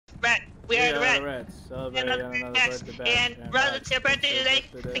red. We are the red. Red. Celebrate Another another X. birthday bash. And brother, it's your birthday today.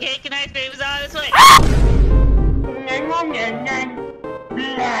 The cake and ice cream is on its way.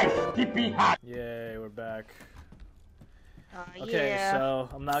 Yay, we're back. Okay, yeah. So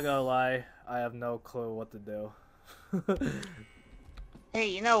I'm not gonna lie, I have no clue what to do. Hey,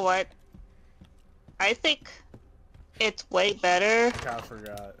 you know what? I think it's way better. I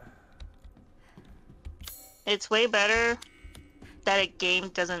forgot. It's way better that a game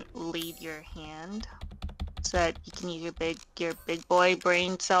doesn't lead your hand, so that you can use your big boy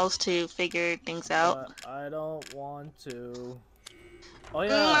brain cells to figure things out. But I don't want to. Oh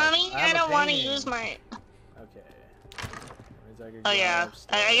yeah, Mommy, I don't want to use my. Okay. Oh yeah,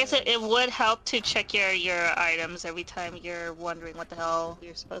 I guess it would help to check your items every time you're wondering what the hell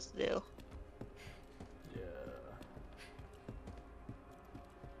you're supposed to do. Yeah.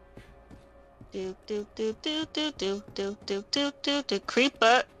 Do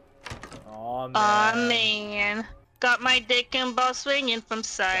creeper. Oh man. Aw man. Got my dick and ball swinging from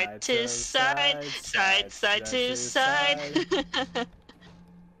side to side, side to side.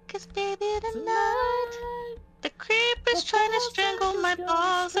 Cause baby tonight, the creeper's trying to strangle my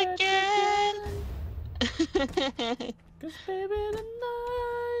balls again. Cause baby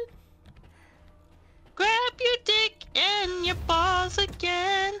tonight. Grab your dick and your balls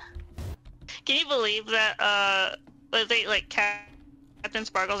again. Can you believe that, was it like Captain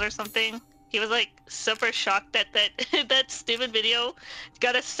Sparkles or something? He was like super shocked that that stupid video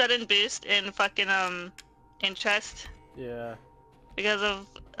got a sudden boost in fucking interest. Yeah.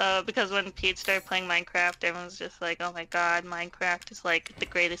 Because when Pete started playing Minecraft, everyone's just like, oh my god, Minecraft is like the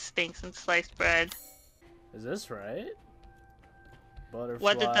greatest thing since sliced bread. Is this right? Butterfly,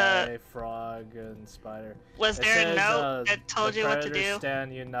 What did frog, and spider. Was there a note that told you what to do?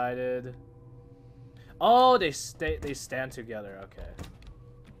 Stand united. Oh, they stand together. Okay.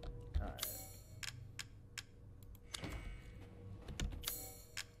 All right.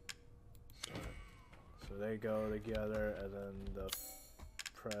 So they go together, and then the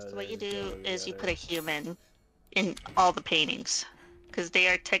predators. So what you do is you put a human in all the paintings, because they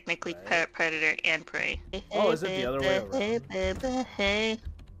are technically predator and prey. Oh, is it the other way around?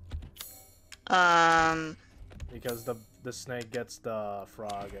 Because the snake gets the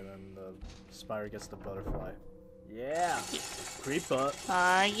frog and then the spider gets the butterfly. Yeah. Creeper.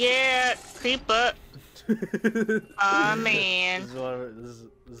 Yeah, creeper. Aw man. This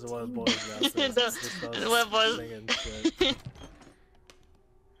is what it boils down to.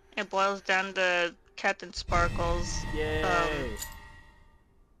 It boils down to Captain Sparkles. Yay!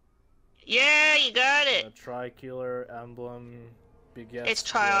 Yeah, you got it. The triangular emblem begets. It's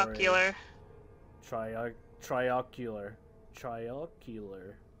triocular. Triocular.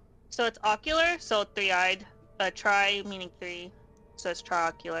 So it's ocular, so three-eyed. Tri meaning three, so it's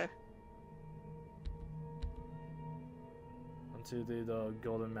triocular. Until the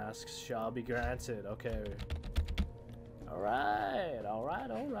golden masks shall be granted. Okay. Alright.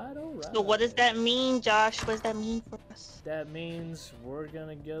 So what does that mean, Josh? What does that mean for us? That means we're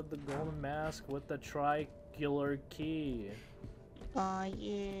gonna get the golden mask with the triangular key. Aw,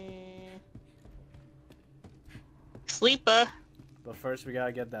 yeah. Sleeper. But first we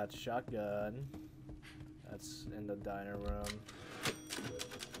gotta get that shotgun. That's in the diner room.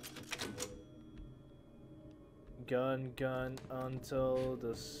 Gun until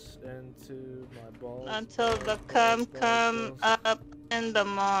into my balls. Until the cum up in the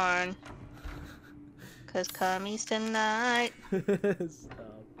morn. Cause cummies tonight.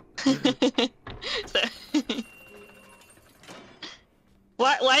 Stop.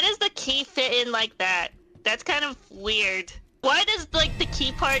 Why does the key fit in like that? That's kind of weird. Why does like the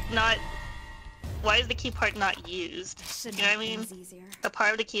key part not? Why is the key part not used? You know what I mean? The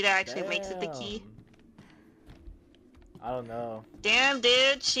part of the key that actually makes it the key. I don't know. Damn,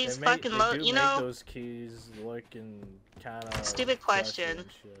 dude, she's fucking low. You know. Those keys looking kind of. Stupid question.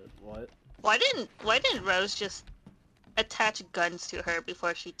 What? Why didn't Rose just attach guns to her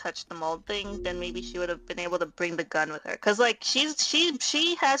before she touched the mold thing? Then maybe she would have been able to bring the gun with her. Cause like she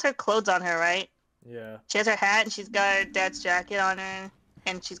has her clothes on her, right? Yeah. She has her hat and she's got her dad's jacket on her,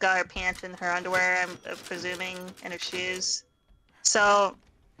 and she's got her pants and her underwear, I'm presuming, and her shoes. So,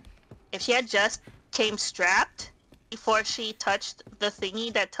 if she had just came strapped before she touched the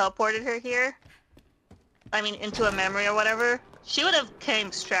thingy that teleported her here, I mean, into a memory or whatever, she would have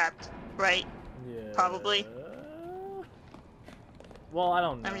came strapped, right? Yeah. Probably. Well, I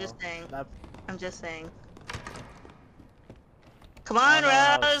don't know. I'm just saying. That... I'm just saying. Come on,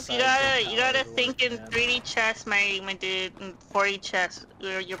 Rose! You gotta think in 3D chess, my dude. In 4D chess.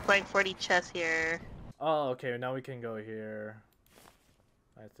 You're playing 4D chess here. Oh, okay. Now we can go here.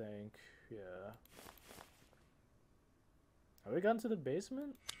 I think. Yeah. Have we gone to the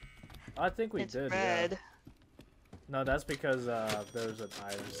basement? I think we did. Red. Yeah. No, that's because there's an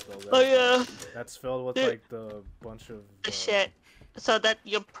iron still there. Oh yeah. That's filled with like the bunch of shit. So that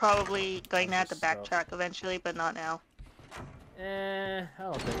you're probably going to have to stuff. backtrack eventually, but not now. I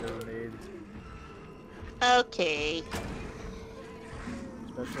don't think there's a need. Okay.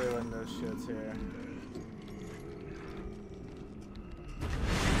 Especially when this shit's here.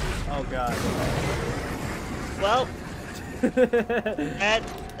 Oh god. Well, that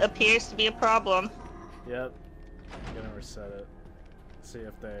appears to be a problem. Yep. I'm gonna reset it. See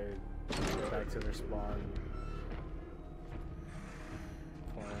if they go back to their spawn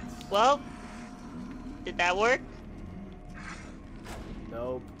points. Well, did that work?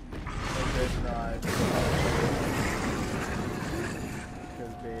 Nope. It did not.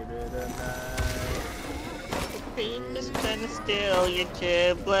 Cause baby tonight. Baby's trying to steal your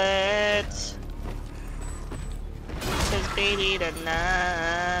giblets. Cause baby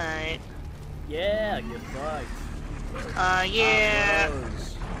tonight. Yeah, get fucked. Yeah. I'm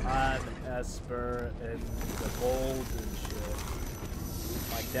Rose. I'm Esper and the mold and shit.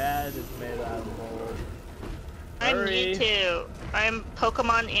 My dad is made out of mold. I'm Hurry. Mewtwo. I'm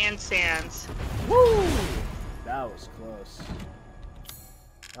Pokemon and Sans. Woo! That was close.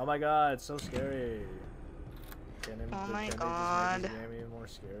 Oh my god, it's so scary. Oh my Can god. they just make this game even more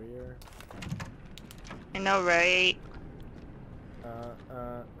scarier? I know, right?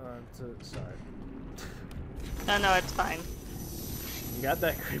 Sorry. No, it's fine. You got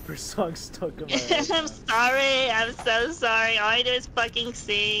that creeper song stuck in my head. I'm sorry. I'm so sorry. All I do is fucking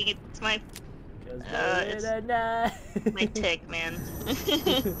sing. It's my it's my tick, man.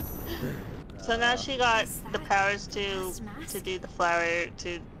 So now she got the powers to do the flower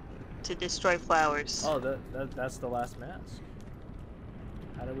to destroy flowers. Oh, that's the last mask.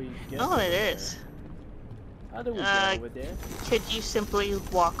 How do we get? Oh, it there? is. How do we get over there? Could you simply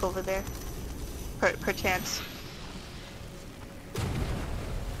walk over there? Perchance.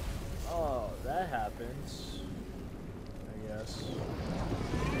 Oh, that happens. I guess.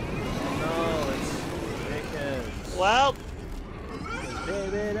 Oh no, it's dickheads. Well.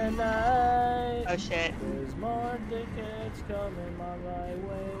 Baby tonight. Oh shit. There's more dickheads coming my right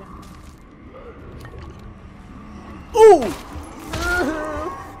way. Ooh!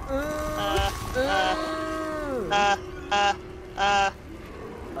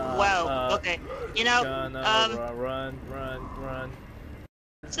 Wow. Okay. You know. Run.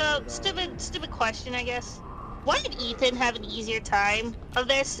 So stupid question, I guess. Why did Ethan have an easier time of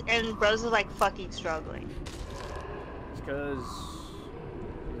this, and Rose is like fucking struggling? It's because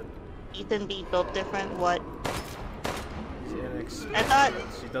Ethan be built different. What? I thought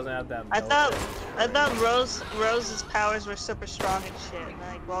she doesn't have that. I thought Rose's powers were super strong and shit.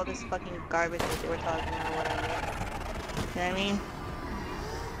 Like all this fucking garbage that they were talking about, or whatever. You know what I mean?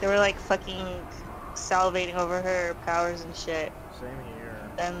 They were like fucking salivating over her powers and shit. Same here.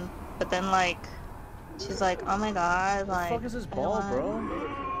 But then like, she's like, oh my god, like. What the fuck is this ball, bro?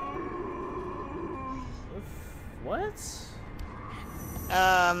 What?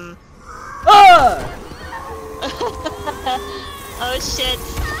 Ah! Oh shit.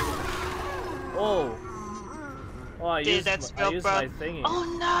 Oh. Oh, I Dude, used, that's I real, used bro. my thingy. Oh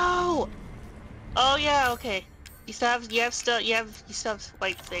no! Oh yeah, okay. You still have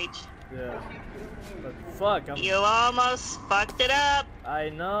White Sage. Yeah. But fuck, You almost fucked it up! I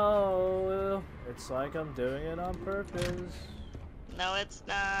know. It's like I'm doing it on purpose. No, it's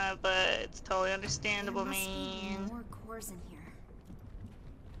not, but it's totally understandable, There must man. be more cores in here.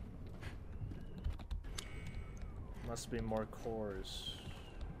 Must be more cores.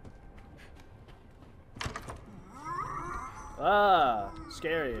 Ah,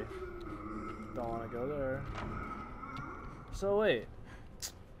 scary. Don't want to go there. So wait.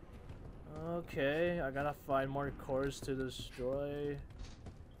 Okay, I gotta find more cores to destroy.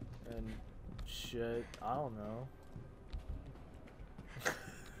 And shit, I don't know.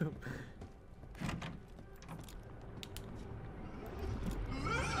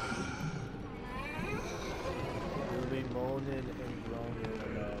 You'll be moaning and groaning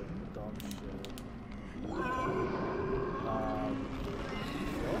about dumb shit. What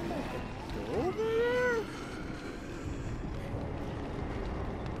I can do over there?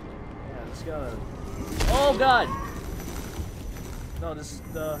 Yeah, just gotta. Oh god! No, just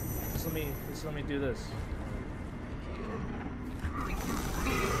let me do this.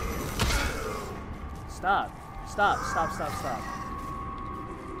 Stop! Stop!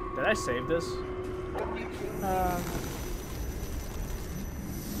 Did I save this?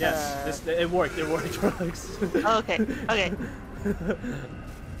 Yes, it worked, Relax. Okay.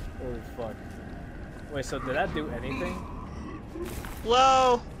 Holy fuck. Wait, so did that do anything?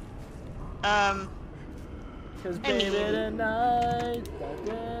 Well, Cause baby tonight, I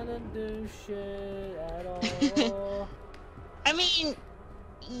didn't do shit at all. I mean,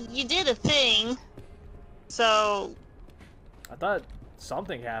 you did a thing, so... I thought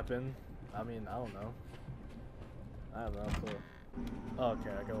something happened. I mean, I don't know. I have no clue. Oh,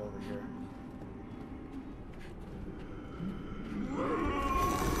 okay, I go over here.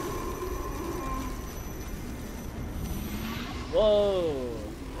 Whoa!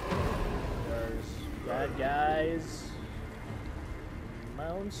 There's bad guys.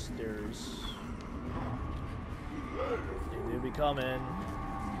 Monsters. They do be coming.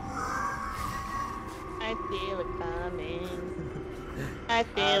 I feel it coming. I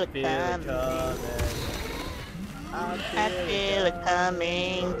feel it coming. I feel it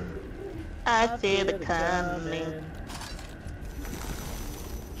coming. I feel it coming.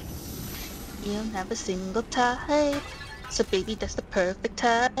 You don't have a single type, so baby, that's the perfect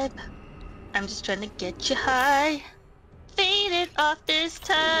type. I'm just trying to get you high. Faded off this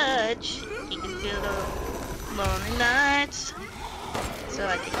touch. You can feel the lonely nights, so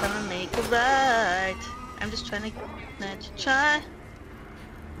I can come and make it right. I'm just trying to let you try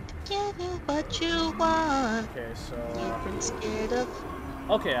to give you what you want. Okay, so You've been scared of.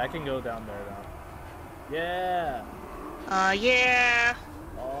 okay, I can go down there now. Yeah. Yeah.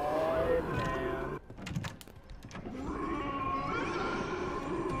 Oh man.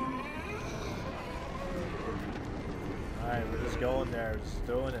 Alright, we're just going there, just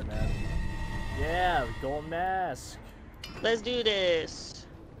doing it, man. Yeah, golden mask. Let's do this.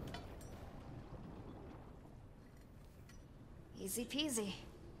 Easy peasy.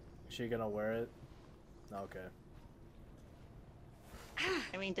 Is she gonna wear it? Okay.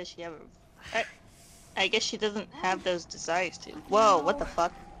 I mean, does she have a... I guess she doesn't have those desires to. Whoa, what the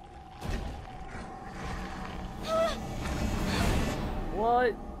fuck?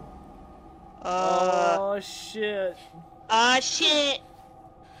 What? Oh shit. Ah shit.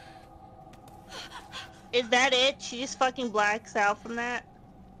 Is that it? She just fucking blacks out from that?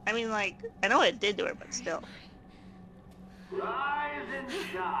 I mean, like, I know it did to her, but still. Rise and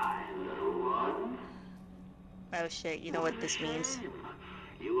shine, little one. Oh shit, you know what this means.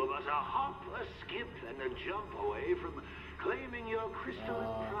 You were but a hop, a skip, and a jump away from claiming your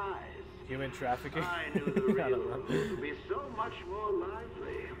crystalline prize. Human trafficking? I knew the real world would be so much more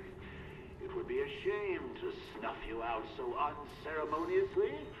lively. It would be a shame to snuff you out so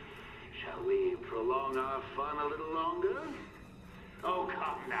unceremoniously. Shall we prolong our fun a little longer? Oh,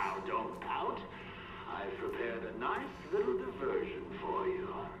 come now, don't pout. I've prepared a nice little diversion for you.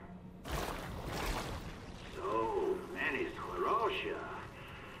 So many sclerotia.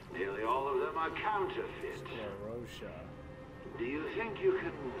 Nearly all of them are counterfeit. Sclerotia. Do you think you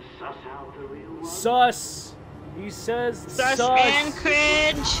can suss out the real one? Sus! He says Sus sus! and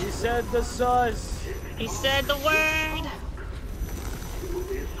cringe! He said the sus! He said the word! You will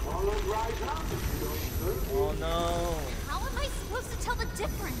be swallowed right up if you don't serve. Oh no. How am I supposed to tell the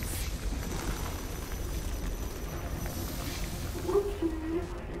difference? Whoopsie, you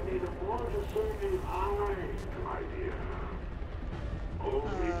need a more discerning eye, my dear.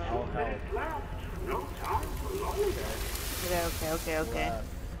 Only 2 minutes left. No time for longer. Okay.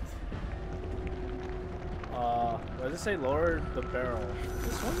 What does it say? Lower the barrel.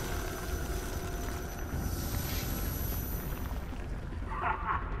 This one?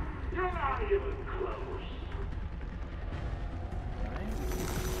 You're not even close.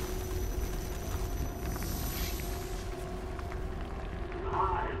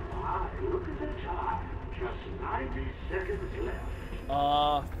 My, look at the time. Just 90 seconds left.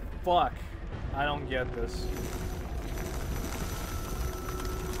 Fuck. I don't get this.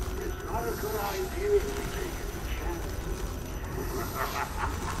 It's not a good idea to take any chances.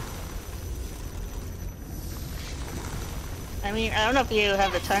 I mean, I don't know if you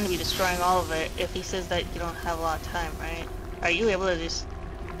have the time to be destroying all of it if he says that you don't have a lot of time, right? Are you able to just...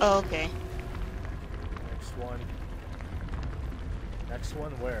 Oh, okay. Next one. Next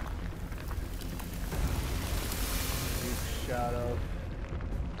one? Where? Deep shadow.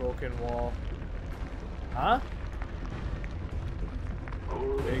 Broken wall. Huh?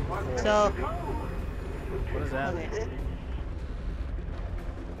 Big hole. So... What is that? Okay.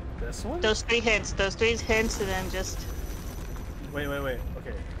 This one? Those three hints, and then just... Wait. Okay.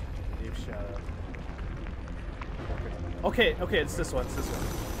 Deep shadow. Okay, it's this one,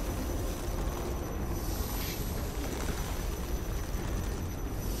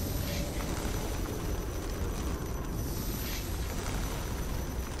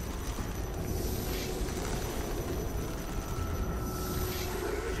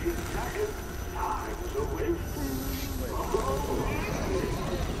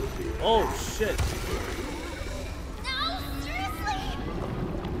 Oh shit! No, seriously!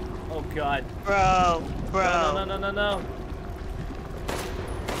 Oh god. Bro. No.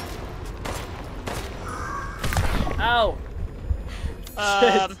 Ow!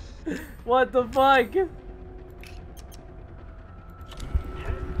 Shit! What the fuck?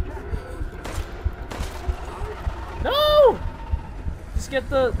 No! Just get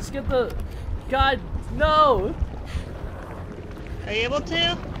the. God, no! Are you able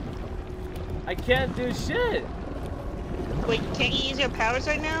to? I can't do shit. Wait, can't you use your powers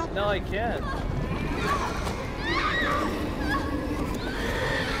right now? No, I can't.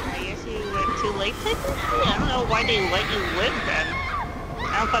 I guess you were too late technically? I don't know why they let you live then. I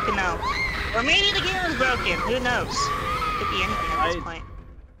don't fucking know. Or maybe the game was broken. Who knows? Could be anything at this point.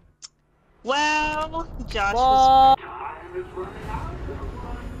 Well, Josh was...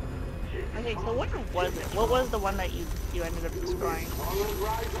 Okay, so what was it? What was the one that you ended up destroying?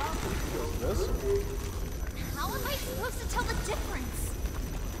 This? How am I supposed to tell the difference?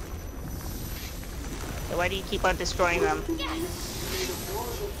 So why do you keep on destroying them?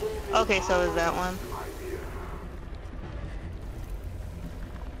 Okay, so is that one.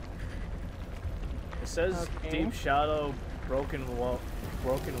 It says Deep Shadow, Broken Wall,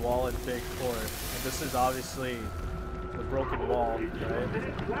 and Big Court. And this is obviously the broken wall,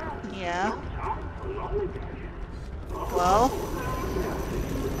 right? Yeah. Well.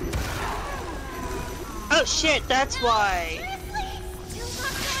 Oh shit, that's why.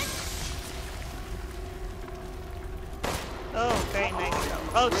 Oh, very nice.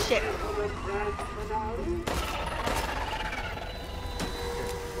 Oh shit.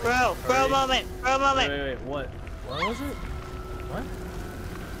 Bro moment. Wait, what? What was it? What?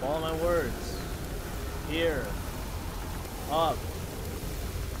 Follow my words. Here. Up.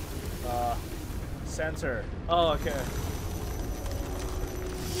 Center. Oh, okay.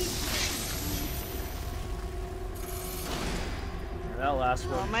 That last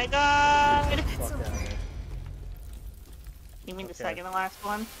one. Oh my god. Fuck out of here. You mean the second to last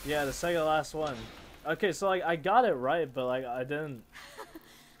one? Yeah, the second to last one. Okay, so like I got it right, but like I didn't.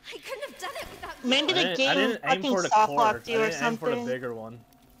 I couldn't have done it without you. Maybe the game aim fucking for the soft cord. locked you I or didn't aim for something. the bigger one.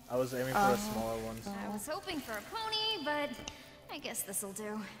 I was aiming for the smaller ones. I was hoping for a pony, but I guess this'll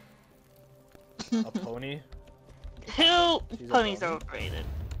do. A pony? Ponies are overrated.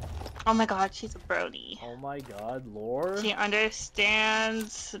 Oh my god, she's a brony. Oh my god, lore? She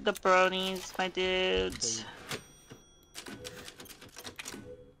understands the bronies, my dudes.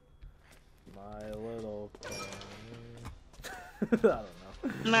 My little pony. I don't know.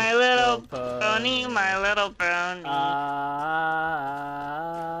 My little pony, my little brony.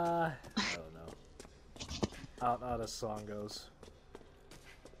 I don't know. I don't know how this song goes.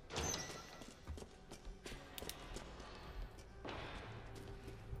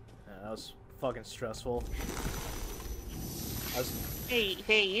 Yeah, that was fucking stressful. Hey, you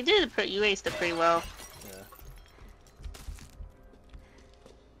aced it pretty well. Yeah.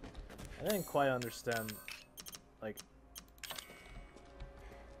 I didn't quite understand, like.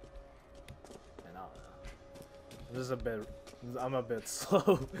 I don't know. This is a bit. I'm a bit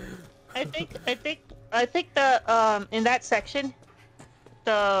slow. I think the in that section,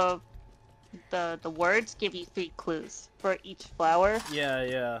 the words give you 3 clues for each flower.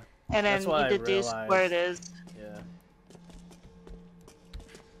 Yeah. And then you deduce where it is. Yeah.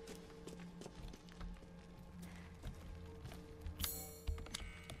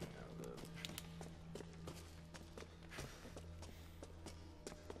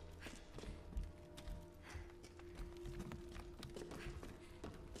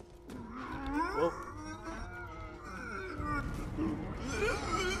 Whoa.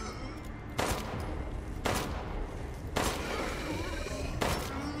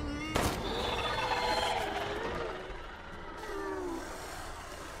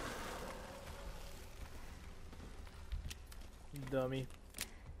 Dummy.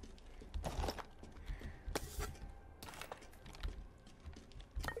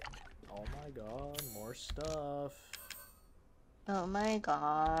 Oh my god, more stuff. Oh my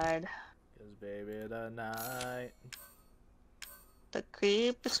god. 'Cause baby tonight. The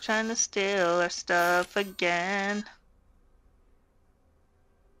creep is trying to steal our stuff again.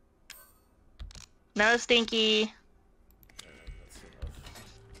 No, Stinky. That's enough.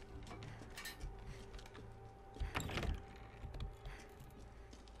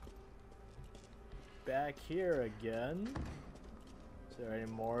 Back here again. Is there any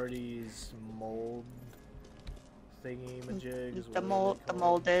more of these mold thingy majigs? The molded. The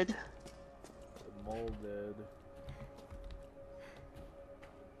molded.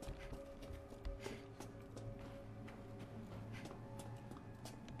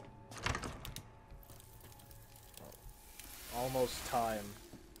 almost time.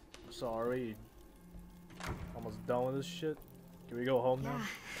 So are we almost done with this shit? Can we go home now?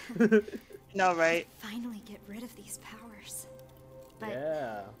 No, right? Finally get rid of these powers. But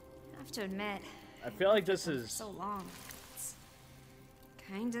Yeah. I have to admit, I feel like this for is so long. It's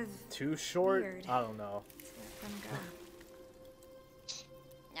kind of too short. weird I don't know. to let them go.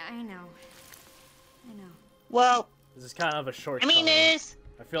 I know. Well, This is kind of a short. I mean, it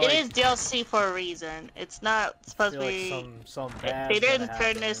feel is DLC for a reason. It's not supposed to be. like some bad. They didn't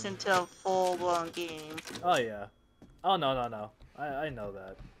turn this into a full-blown game. Oh yeah. Oh no. I know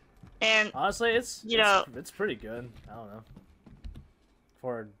that. And honestly, it's know, it's pretty good. I don't know.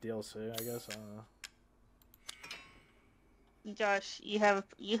 For DLC, I guess. I don't know. Josh, you have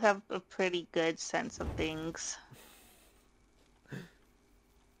a pretty good sense of things.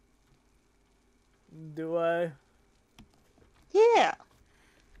 Do I? Yeah.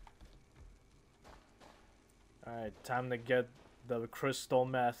 Alright, time to get the crystal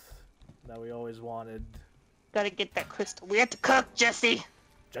meth that we always wanted. Gotta get that crystal. We have to cook, Jesse!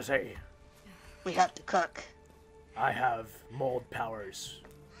 Jesse! We have to cook. I have mold powers.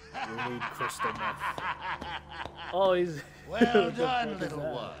 We need crystal meth. Oh, he's... Well done, little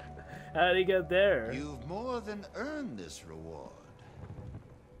one. How'd he get there? You've more than earned this reward.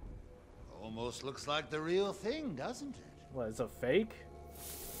 Almost looks like the real thing, doesn't it? What, it's a fake?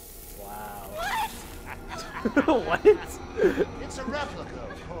 Wow. What? What? It's a replica,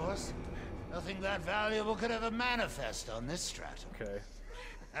 of course. Nothing that valuable could ever manifest on this stratum. Okay.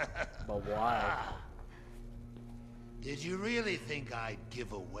 But why? Did you really think I'd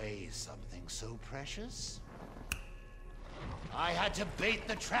give away something so precious? I had to bait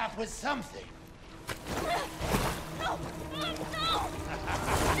the trap with something. No!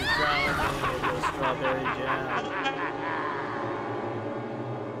 Strawberry jam.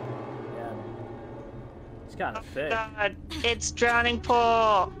 Yeah. It's kind of thick. God, it's drowning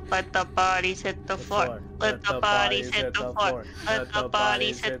pool. Let the bodies hit the floor. Let the bodies hit the floor. Let the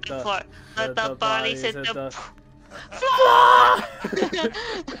bodies hit the floor. Let the bodies hit the floor.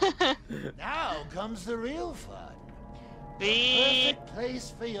 Now comes the real fun. Be Perfect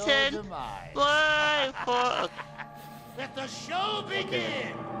place for your demise. Let the show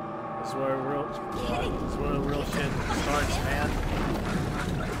begin. This is where real shit starts, man.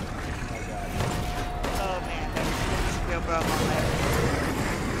 Oh man, that's a real bro moment.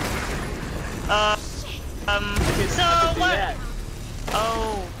 So what? That.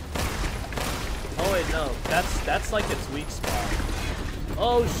 Oh. Oh wait, no. That's like its weak spot.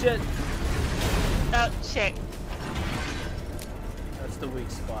 Oh shit. Oh shit. That's the weak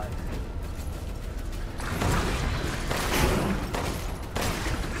spot.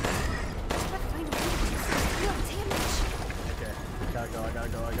 Okay. I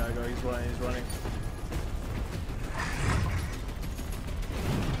gotta go. He's running.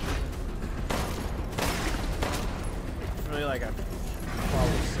 I feel like I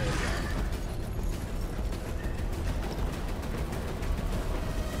probably saved that.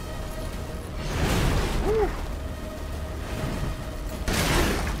 Woo!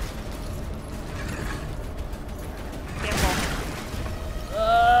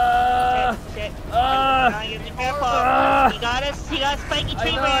 He got spiky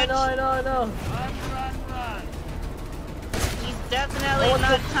tree branch. I know. Run. He's definitely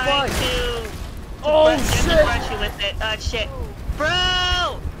not trying to shit! brush you with it. Shit. Bro!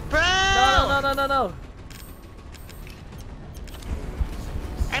 No.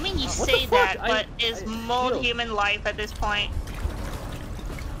 I mean, you What say the fuck? that, but is mold healed. human life at this point?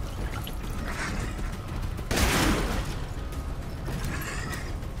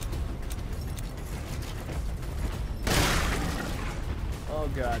 Oh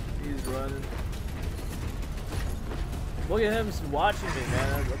god, he's running. Look at him watching me,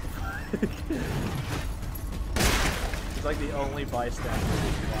 man. What the fuck? He's like the only bystander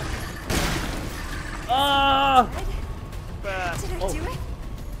who's watching. Ah! Did I do it?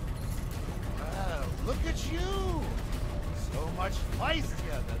 Wow, look at you! So much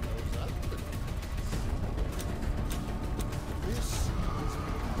feistier than those others. This is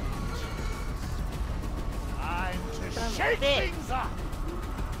time to shake things up!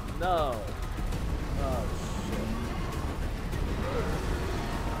 No. Oh shit.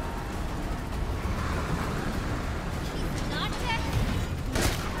 Not dead.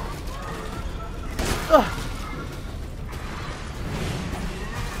 Ugh.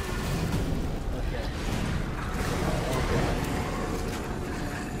 Okay.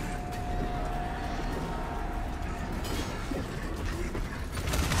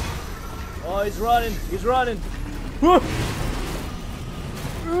 Oh, he's running. Woo!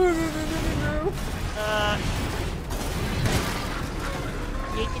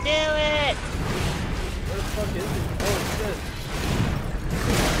 You can do it! Where the fuck is he? Oh shit.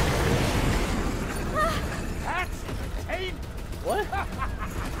 That's tame. What?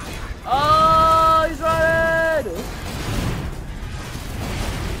 Oh, he's running!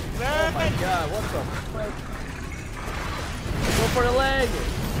 Oh my god, what the fuck? Go for the leg!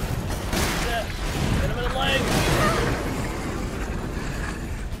 Yeah, hit him in the leg!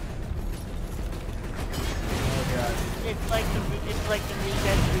 Oh god. It's like the redux.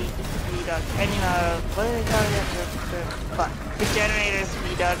 I mean, what do they call it? Fuck. Regenerators,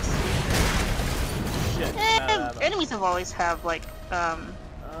 redux. Shit. Enemies have always have like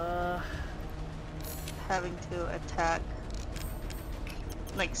having to attack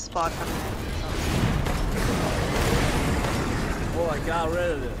like spot on it or something. Oh, I got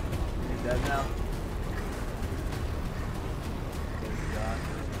rid of it. He's dead now.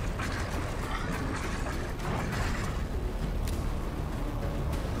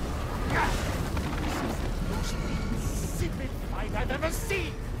 I've ever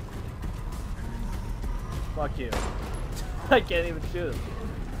seen. Fuck you. I can't even shoot him.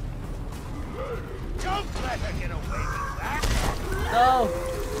 Don't let her get away with that. No!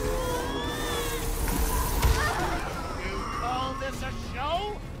 You call this a show?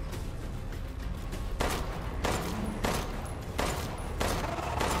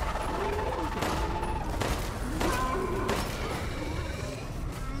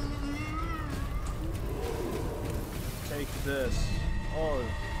 Take this. Oh,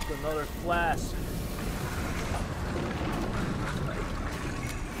 it's another flask.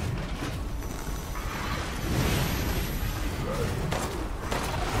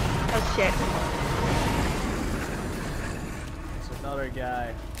 Oh shit. It's another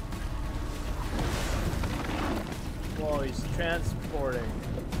guy. Whoa, he's transporting.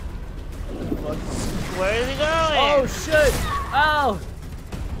 What? Where is he going? Oh shit! Ow!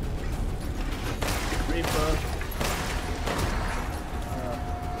 Reaper.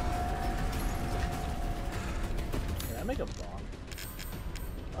 Can I make a bomb?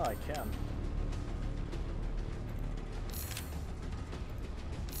 Oh, I can.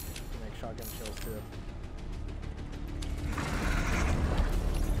 Make shotgun shells too.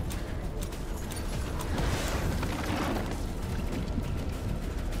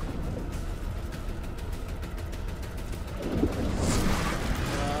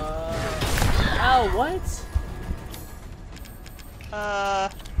 Ow, what?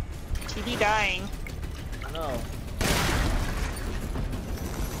 TD dying. No.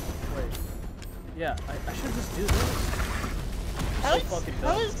 Wait. Yeah, I should just do this. How is fucking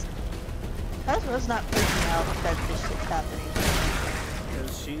dumb. Rose not freaking out that this shit's happening?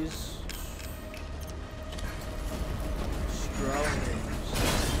 Because she's strong.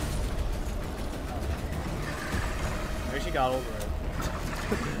 Maybe she got over it.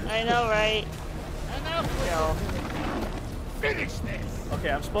 I know, right? Yo. Finish this. Okay,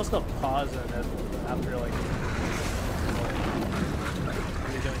 I'm supposed to pause it after like. What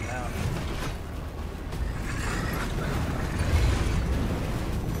are you doing now?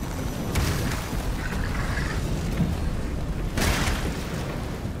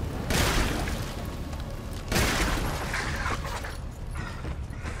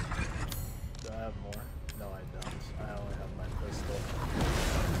 Do I have more? No, I don't. I only have my pistol.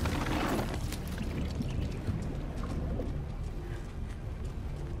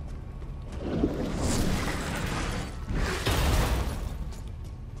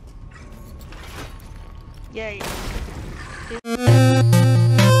 Yay.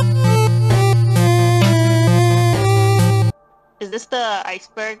 Is this the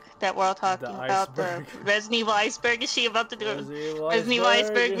iceberg that we're all talking about? iceberg. The Resident Evil iceberg? Is she about to do a Resident Evil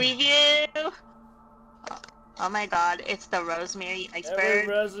iceberg review? Oh my god, it's the Rosemary Every iceberg.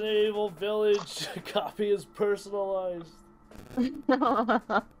 Resident Evil Village copy is personalized. Look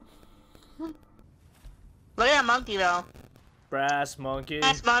at that monkey though. Brass monkey.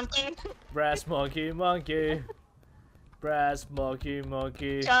 Brass monkey. Brass monkey, monkey. Brass monkey,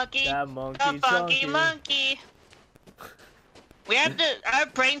 monkey. Chunky. That monkey, The funky chunky. monkey. We have our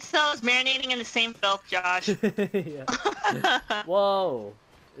brain cells marinating in the same filth, Josh. Yeah. Whoa.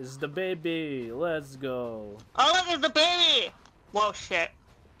 It's the baby. Let's go. Oh, look, it's the baby. Whoa, shit.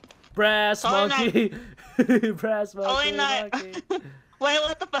 Brass Totally monkey. Brass monkey, Totally not. monkey. Wait,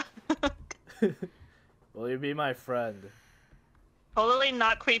 what the fuck? Will you be my friend? Totally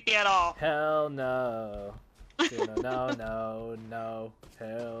not creepy at all. Hell no. No, no, no.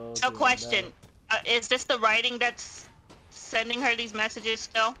 Hell So, question. Is this the writing that's sending her these messages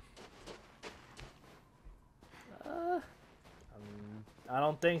still? I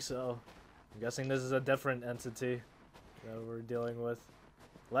don't think so. I'm guessing this is a different entity that we're dealing with.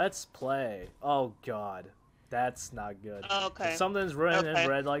 Let's play. Oh god. That's not good. Oh, okay. If something's written Okay. in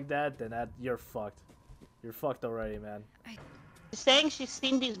red like that, then you're fucked. You're fucked already, man. She's saying she's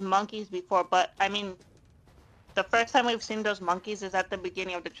seen these monkeys before, but I mean, the first time we've seen those monkeys is at the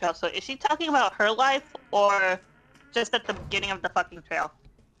beginning of the trail. So is she talking about her life or just at the beginning of the fucking trail?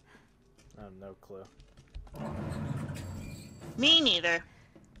 I have no clue. Me neither.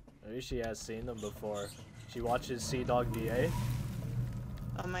 Maybe she has seen them before. She watches Sea Dog VA.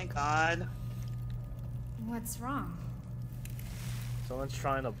 Oh my god. What's wrong? Someone's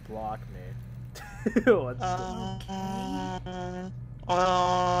trying to block me. What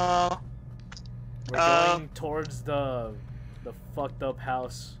We're going towards the fucked up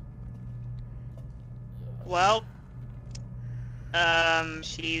house. Well,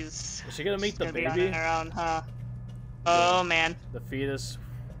 she's... Is she gonna meet the gonna be on baby? her own, huh? Oh man. The fetus.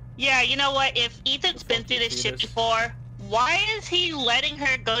 Yeah, you know what? If Ethan's been through this shit before, why is he letting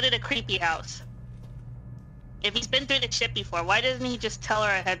her go to the creepy house? If he's been through the shit before, why doesn't he just tell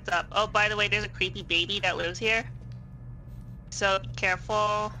her a heads up? Oh, by the way, there's a creepy baby that lives here. So,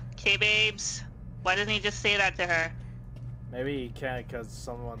 careful. Okay, babes. Why doesn't he just say that to her? Maybe he can't because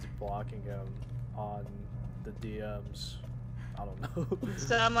someone's blocking him on the DMs. I don't know.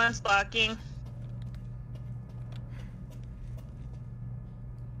 Someone's blocking.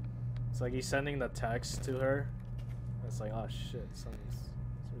 It's like he's sending the text to her. It's like, oh shit,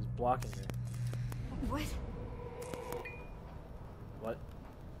 someone's blocking me. What? What?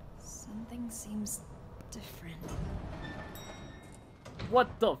 Something seems different.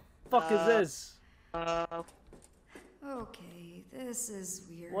 What the fuck is this? Okay, this is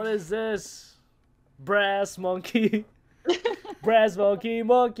weird. What is this? Brass monkey. Brass monkey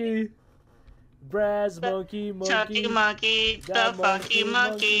monkey. Brass monkey monkey. Chunky monkey, the funky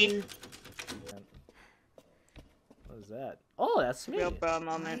monkey. What is that? Oh, that's me. Real bro Why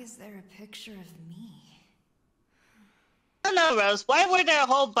moment. is there a picture of me? I don't know, Rose. Why were there a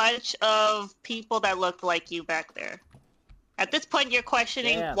whole bunch of people that looked like you back there? At this point, you're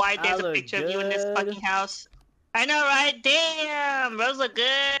questioning Damn, why I there's a look picture of you in this good. fucking house. I know, right? Damn, Rose look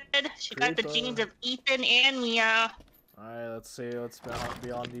good. She got the Creeper. genes of Ethan and Mia. Alright, let's see what's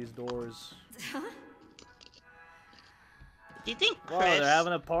beyond these doors. Do you think Whoa, Chris? they're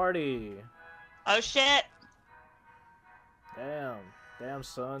having a party. Oh shit! Damn. Damn,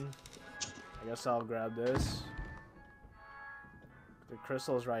 son. I guess I'll grab this. The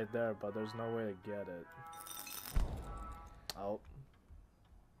crystal's right there, but there's no way to get it. Oh.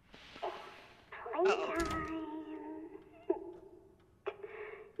 Playtime.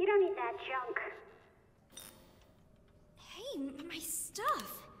 You don't need that junk. Hey, my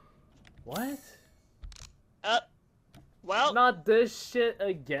stuff. What? Well. Not this shit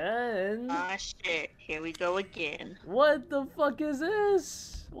again. Ah shit! Here we go again. What the fuck is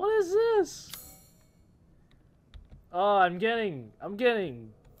this? What is this? Oh, I'm getting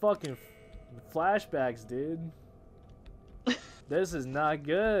fucking flashbacks, dude. This is not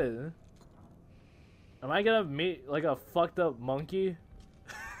good. Am I gonna meet like a fucked up monkey?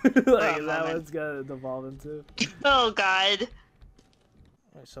 Like, is that what it's gonna devolve into? Oh god.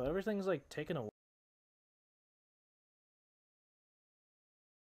 Alright, so everything's like taken away.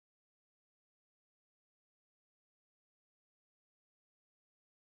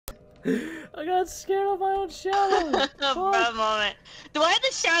 I got scared of my own shadow. Bro moment. Do I have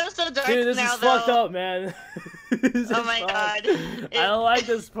the shadow so dark Dude, this now, is though? fucked up, man. Oh my god. I don't like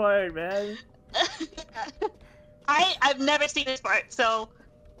this part, man. I've never seen this part, so.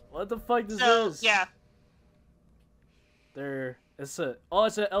 What the fuck is So this? yeah. It's a El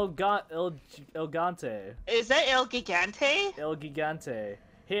Gigante. Is that El Gigante? El Gigante.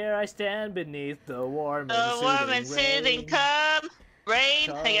 Here I stand beneath the warm and The warm and soothing soothing come rain,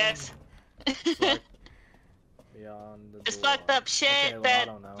 Come. I guess. Beyond the This door. fucked up shit Okay, well, I that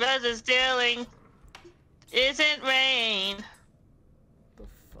don't know. Rose is dealing isn't rain. The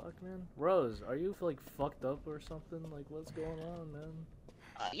fuck, man? Rose, are you like fucked up or something? Like, what's going on, man?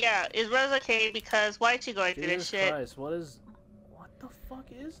 Yeah, is Rose okay? Because why is she going through this Jesus shit? Christ, what the fuck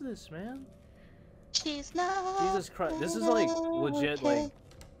is this, man? She's not. Jesus Christ, this is like legit like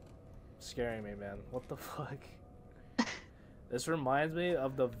scaring me, man. What the fuck? This reminds me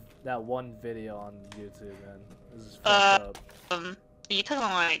of that one video on YouTube, man. This is fucked up. Are you talking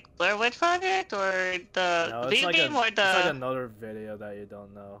about like Blair Witch Project or the No, it's video like game or it's like the? another video that you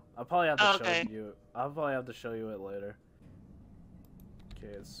don't know. I'll probably have to Okay. show you. I'll probably have to show you it later.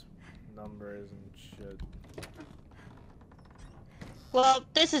 Okay, it's numbers and shit. Well,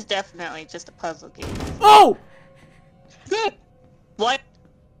 this is definitely just a puzzle game. Oh! What?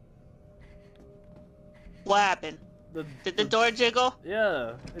 What happened? Did the door jiggle?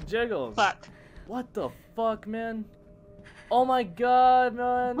 Yeah, it jiggles. Fuck. What the fuck, man? Oh my god,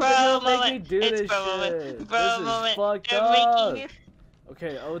 man! Bro, You don't make moment. me do It's this bro shit. moment. Bro, This is moment. fucked I'm up. making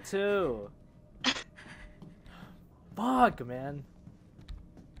Okay, O2. Fuck, man.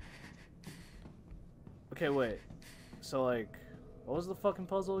 Okay, wait. So, like, what was the fucking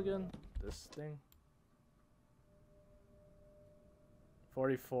puzzle again? This thing?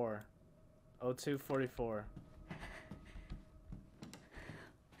 44. O2 44.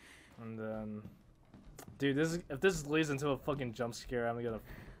 And then... Dude, if this leads into a fucking jump scare, I'm gonna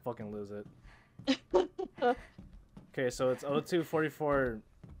fucking lose it. Okay, so it's O2 44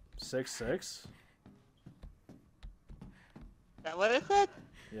 66. Is that what it said?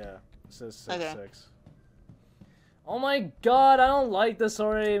 Yeah, it says 66. Okay. Oh my god, I don't like this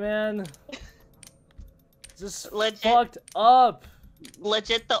already, man. Just Legit. fucked up.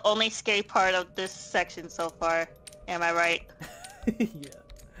 Legit the only scary part of this section so far. Am I right? Yeah.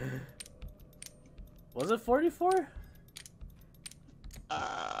 Was it 44?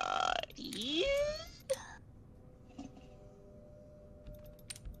 Yeah.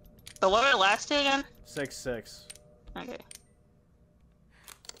 So what were the last two again? 66. Okay.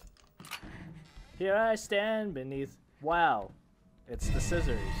 Here I stand beneath. Wow. It's the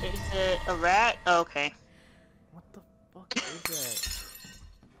scissors. Is it a rat? Oh, okay. What the fuck is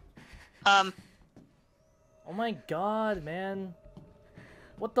that? Oh my god, man.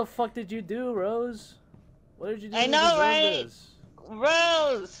 What the fuck did you do, Rose? What did you do I to know, deserve right? this?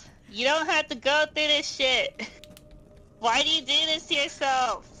 Rose, you don't have to go through this shit. Why do you do this to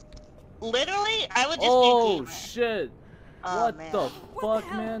yourself? Literally, I would just Oh be Gaymer. shit. Oh, What man. the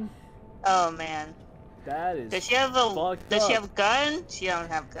fuck, man? Oh man. That is Does she have a fucked Does she up. have a gun? She don't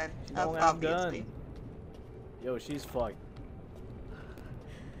have a gun. She don't have Obviously. gun. Yo, she's fucked.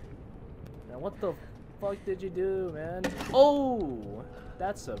 Man, what the fuck did you do, man? Oh!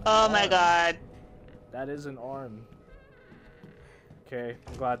 That's a Oh my arm. god. That is an arm. Okay,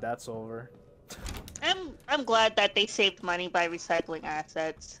 I'm glad that's over. I'm glad that they saved money by recycling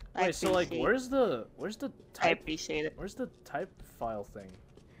assets. I Wait, so like appreciate- where's the I type appreciate it. where's the type file thing?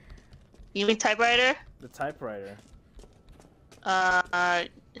 You mean typewriter? The typewriter. Have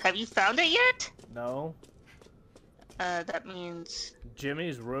you found it yet? No. That means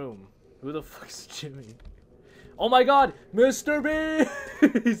Jimmy's room. Who the fuck's Jimmy? Oh my god, Mr.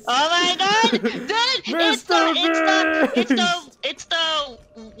 Beast! Oh my god! Dude, it's the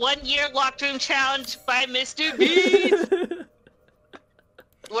 1 year locked room challenge by Mr. Beast!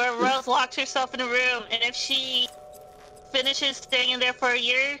 Where Rose locks herself in a room, and if she finishes staying in there for a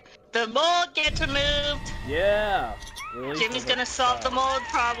year, the mold gets removed. Yeah. Release Jimmy's of gonna solve the child. mold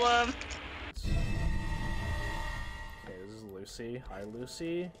problem. Okay, this is Lucy. Hi,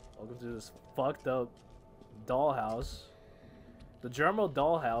 Lucy. Welcome to this fucked up dollhouse. The Germo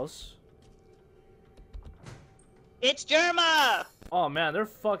dollhouse. It's Germa! Oh man, they're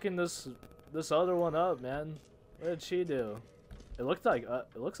fucking this other one up, man. What did she do? It looks like us.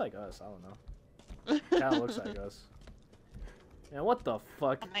 I don't know. Kind of looks like us. Man, what the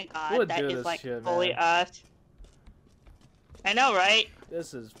fuck? Oh my Who god, would that do is this like shit, fully man? us. I know, right?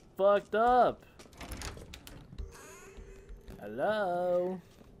 This is fucked up. Hello.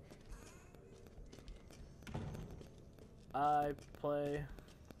 I play.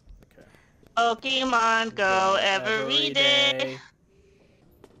 Okay. Pokemon Go every day.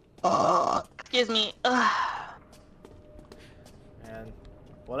 Oh, excuse me. Ugh. Man,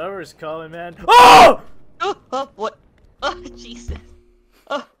 whatever's coming, man. Oh! Oh, what? Oh, Jesus.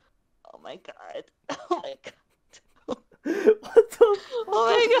 Oh, oh my god. Oh my god. What the Oh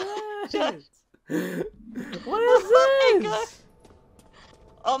my fuck god. is this? What is Oh my this?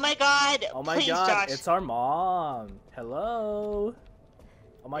 Oh my god. Oh my Please, god, Josh. it's our mom. Hello.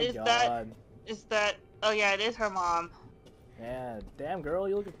 Oh my Is god. that- Is that? Oh yeah, it is her mom. Man, damn girl,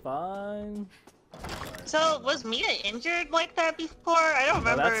 you looking fine. So was Mia injured like that before? I don't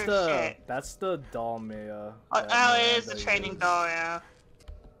No, remember shit. that's the doll Mia. Oh, that it is the Miranda training used. doll, yeah.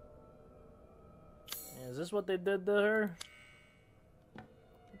 Is this what they did to her?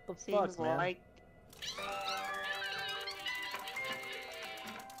 What the Seems fuck, man? like.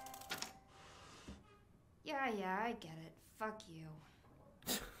 Yeah, I get it. Fuck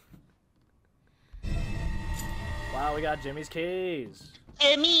you. Wow, we got Jimmy's keys.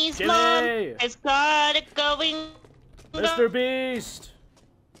 Jimmy's Jimmy! mom has got it going. Mr. Beast!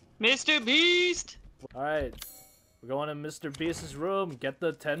 Mr. Beast! Alright. We're going to Mr. Beast's room. Get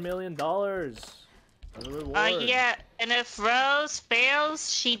the $10 million. As a reward. Yeah, and if Rose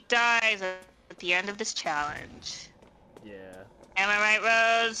fails, she dies at the end of this challenge. Yeah. Am I right,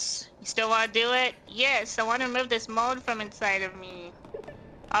 Rose? You still want to do it? Yes, I want to remove this mold from inside of me.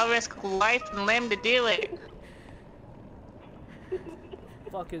 I'll risk life and limb to do it.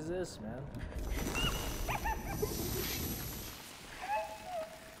 Fuck is this, man?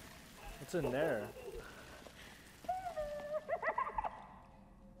 What's in there?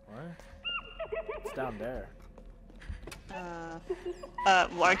 What? It's down there.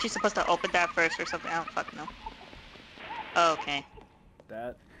 Aren't you supposed to open that first or something? I don't fucking know. Oh, okay.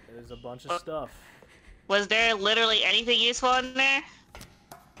 That is a bunch of stuff. Was there literally anything useful in there?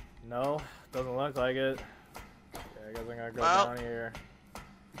 No, doesn't look like it. Yeah, I guess I'm gonna go Well. down here.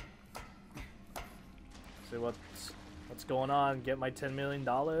 See what's going on. Get my $10 million.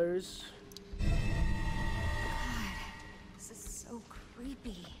 God, this is so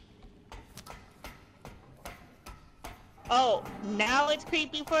creepy. Oh, now it's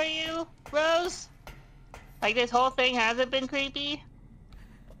creepy for you, Rose? Like this whole thing hasn't been creepy?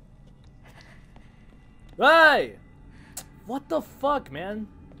 Hey! What the fuck, man?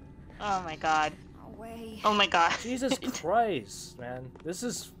 Oh my god. Away. Oh my god. Jesus Christ, man. This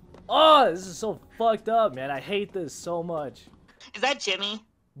is so fucked up, man. I hate this so much. Is that Jimmy?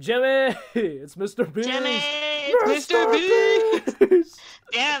 Jimmy! It's Mr. Beast! Jimmy! It's Mr. Beast!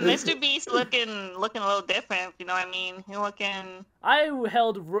 Damn, Mr. Beast looking a little different, you know what I mean? You're looking... I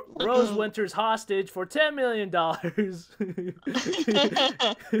held Rose Winters hostage for $10 million.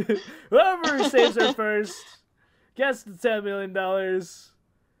 Whoever saves her first gets the $10 million. Was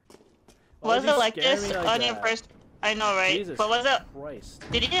it like this on your first... I know, right? Jesus but was it... Christ.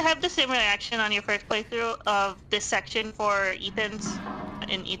 Did you have the same reaction on your first playthrough of this section for Ethan's...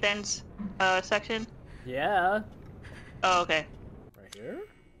 in Ethan's, section? Yeah. Oh, okay. Right here?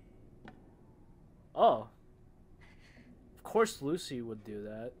 Oh. Of course Lucy would do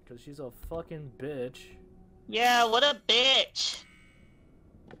that, because she's a fucking bitch. Yeah, what a bitch!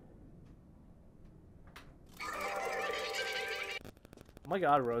 Oh my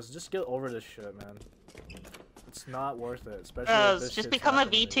god, Rose, just get over this shit, man. It's not worth it, especially if Rose, this just shit's become a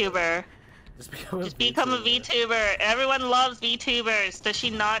happening. VTuber. Just become a Just become a VTuber. Everyone loves VTubers. Does she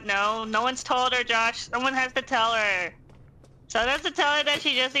not know? No one's told her, Josh. Someone has to tell her. Someone has to tell her that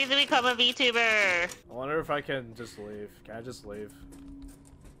she just needs to become a VTuber. I wonder if I can just leave. Can I just leave?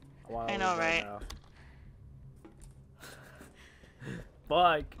 I know, right? Now.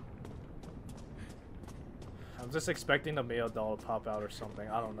 Fuck. I'm just expecting the Mayo doll to pop out or something.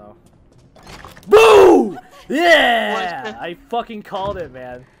 I don't know. Boo! Yeah! I fucking called it,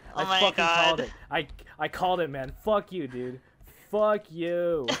 man. Oh I my fucking God. called it. I called it, man. Fuck you, dude. Fuck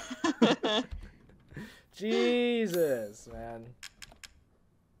you. Jesus, man.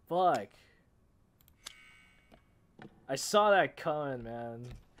 Fuck. I saw that coming, man.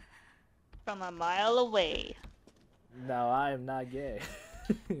 From a mile away. No, I am not gay.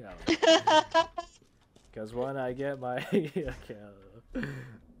 Because when I get my account.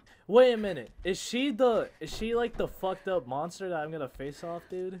 Wait a minute. Is she like the fucked up monster that I'm gonna face off,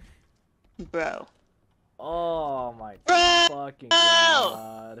 dude? Bro. Oh my Bro! fucking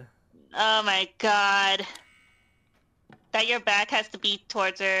god. Oh my god. That your back has to be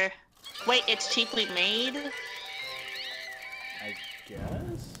towards her. Wait, it's cheaply made? I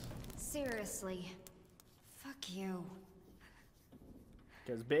guess? Seriously. Fuck you.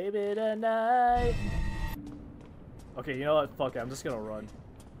 Cause baby tonight. Okay, you know what? Fuck it. I'm just gonna run.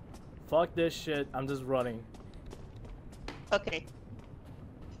 Fuck this shit. I'm just running. Okay.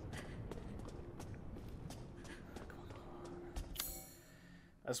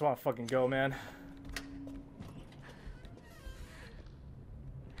 I just wanna fucking go, man.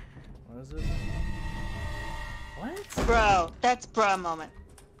 What is this? What? Bro, that's bro moment.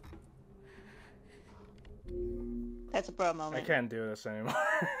 That's a bro moment. I can't do this anymore.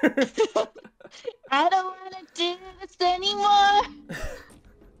 I don't wanna do this anymore.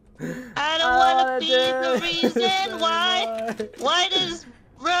 I don't wanna be the reason why. Why does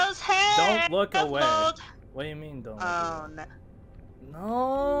Rose hair? Don't look away. mold? What do you mean don't look Oh away? no.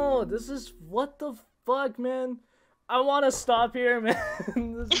 No, this is what the fuck, man. I want to stop here, man.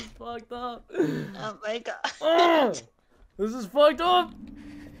 This is fucked up. Oh my god. Ugh! This is fucked up.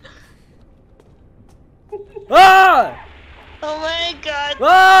 Ah! Oh my god.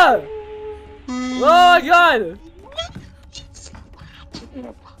 Ah! Oh my god!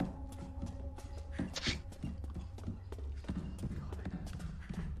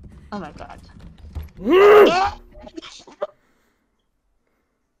 Oh my god.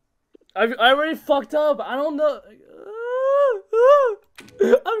 I already fucked up. I don't know.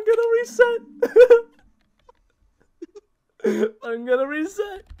 I'm gonna reset. I'm gonna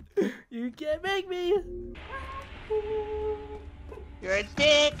reset. You can't make me. You're a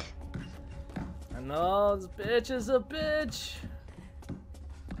dick. I know, this bitch is a bitch.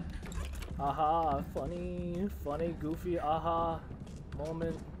 Aha, funny, goofy, aha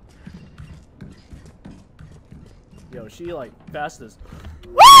moment. Yo, she like fastest.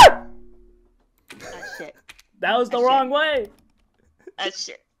 Woo! Oh shit. That was the That wrong shit. way. Oh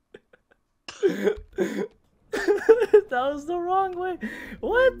shit. That was the wrong way.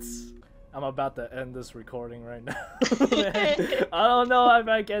 What? I'm about to end this recording right now. Man, I don't know if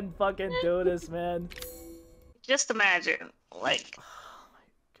I can fucking do this, man. Just imagine, like,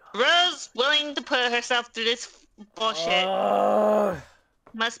 Rose willing to put herself through this bullshit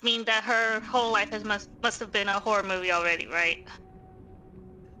must mean that her whole life must have been a horror movie already, right?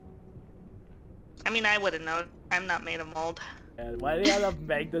 I mean, I wouldn't know. I'm not made of mold. Man, why do you have to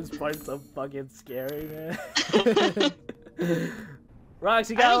make this part so fucking scary, man? Rox,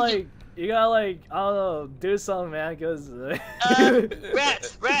 you gotta you gotta I don't know, do something, man, cause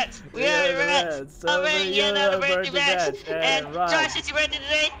rats, we Yeah, are rats. So Already another birthday bash. And Josh, it's your birthday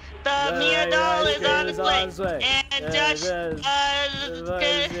today. The Mia doll is on its way. And Josh, we are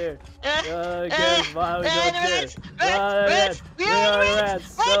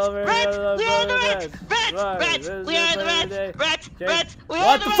the rats.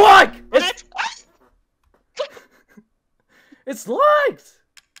 What the fuck? It's locked!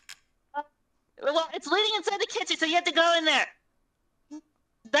 Well, it's leading inside the kitchen, so you have to go in there.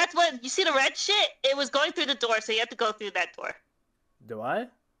 That's what, you see the red shit? It was going through the door, so you have to go through that door. Do I?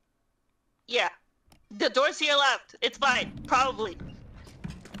 Yeah. The door's to your left. It's fine. Probably.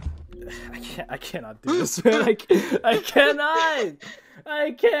 I cannot do this, man. I cannot!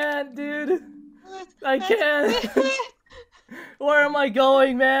 I can't, dude! I can't! Where am I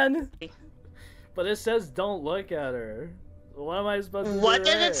going, man? But it says don't look at her. What am I supposed to do? What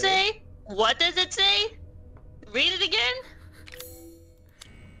does it say? What does it say? Read it again?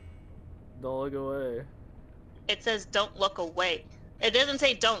 Don't look away. It says don't look away. It doesn't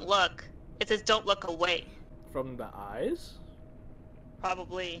say don't look. It says don't look away. From the eyes?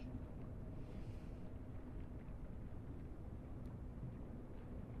 Probably.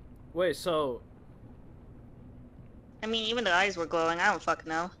 Wait, so... I mean, even the eyes were glowing. I don't fucking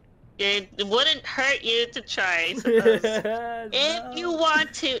know. It wouldn't hurt you to try, I suppose. No. If you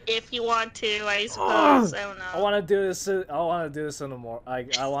want to, I suppose. I don't know. I want to do this. I want to do this in the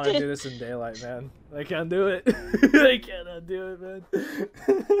I want to do this in daylight, man. I can't do it. I cannot do it, man.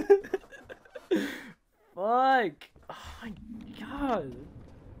 Fuck. Oh my god.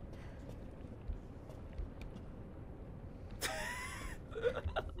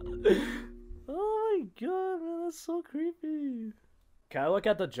 Oh my god, man, that's so creepy. Can I look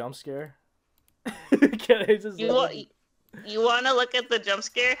at the jump scare? Can I just You want to look at the jump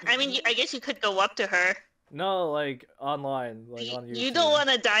scare? I mean, I guess you could go up to her. No, like online, like on YouTube. You don't want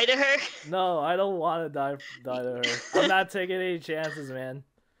to die to her? No, I don't want to die to her. I'm not taking any chances, man.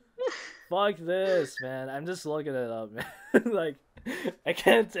 Fuck this, man. I'm just looking it up, man. Like, I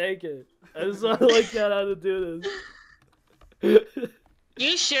can't take it. I just want to look at how to do this.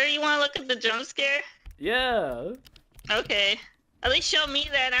 You sure you want to look at the jump scare? Yeah. Okay. At least show me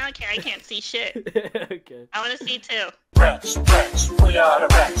that. I don't care. I can't see shit. Okay. I want to see too. Rats, we are the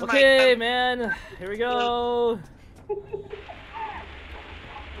rats. Okay, man. Here we go.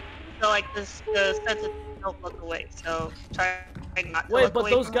 So like this, the sense of don't look away. So try not to Wait, look but away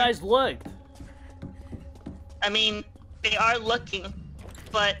those from guys looked. I mean, they are looking,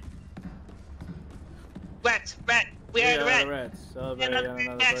 but rats. We are the rats. Celebrating another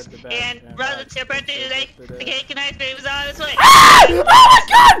birthday bash. And brother, it's your birthday today. The cake and ice cream is on its way. Ah! Oh my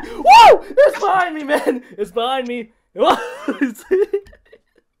god! Whoa! It's behind me, man! It's behind me.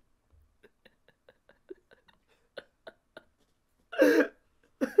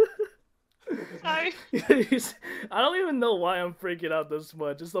 Sorry. I don't even know why I'm freaking out this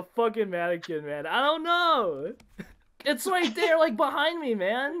much. It's the fucking mannequin, man. I don't know. It's right there, like behind me,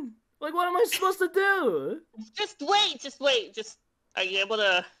 man. Like, what am I supposed to do? Just wait. Are you able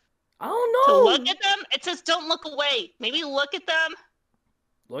to? I don't know. To look at them? It says don't look away. Maybe look at them.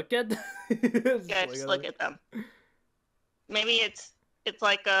 Look at them. Yeah, just look at them. Maybe it's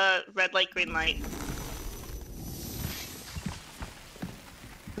like a red light, green light.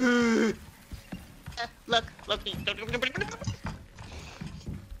 Look.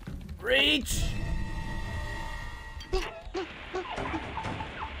 Reach.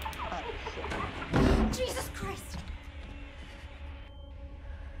 Jesus Christ!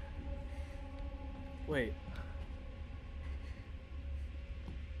 Wait.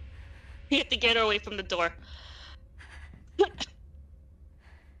 You have to get her away from the door.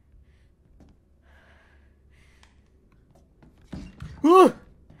 What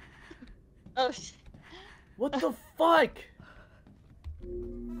Oh, the fuck?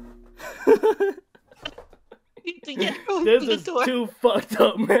 to get her This open the is door. too fucked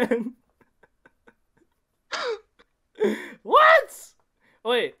up, man. What?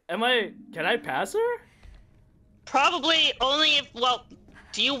 Wait, can I pass her? Probably only if, well,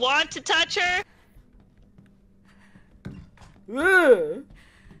 do you want to touch her? Ugh.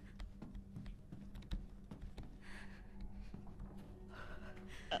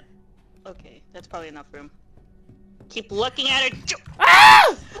 Okay, that's probably enough room. Keep looking at her.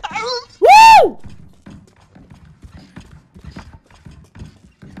 Ah! Ah! Woo!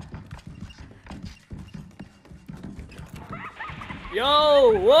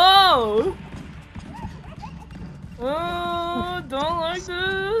 Yo, whoa! Oh, don't like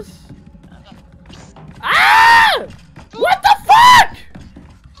this. Ah! What the fuck?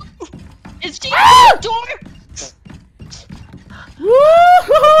 Is she Ah! at the door? Woo!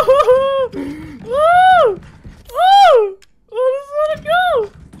 Woo! Oh! Oh, just let it go!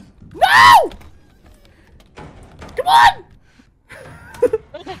 No! Come on!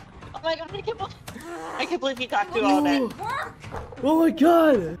 Oh my god, I can't believe he got through all that. Oh my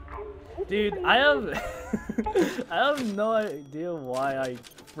god! Dude, I have I have no idea why I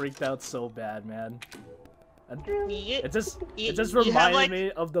freaked out so bad, man. It just you have, reminded like-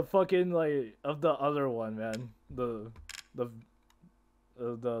 me of the fucking of the other one, man. The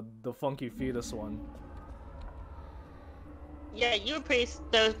funky fetus one. Yeah, you were pretty.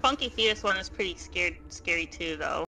 The funky fetus one is pretty scary too, though.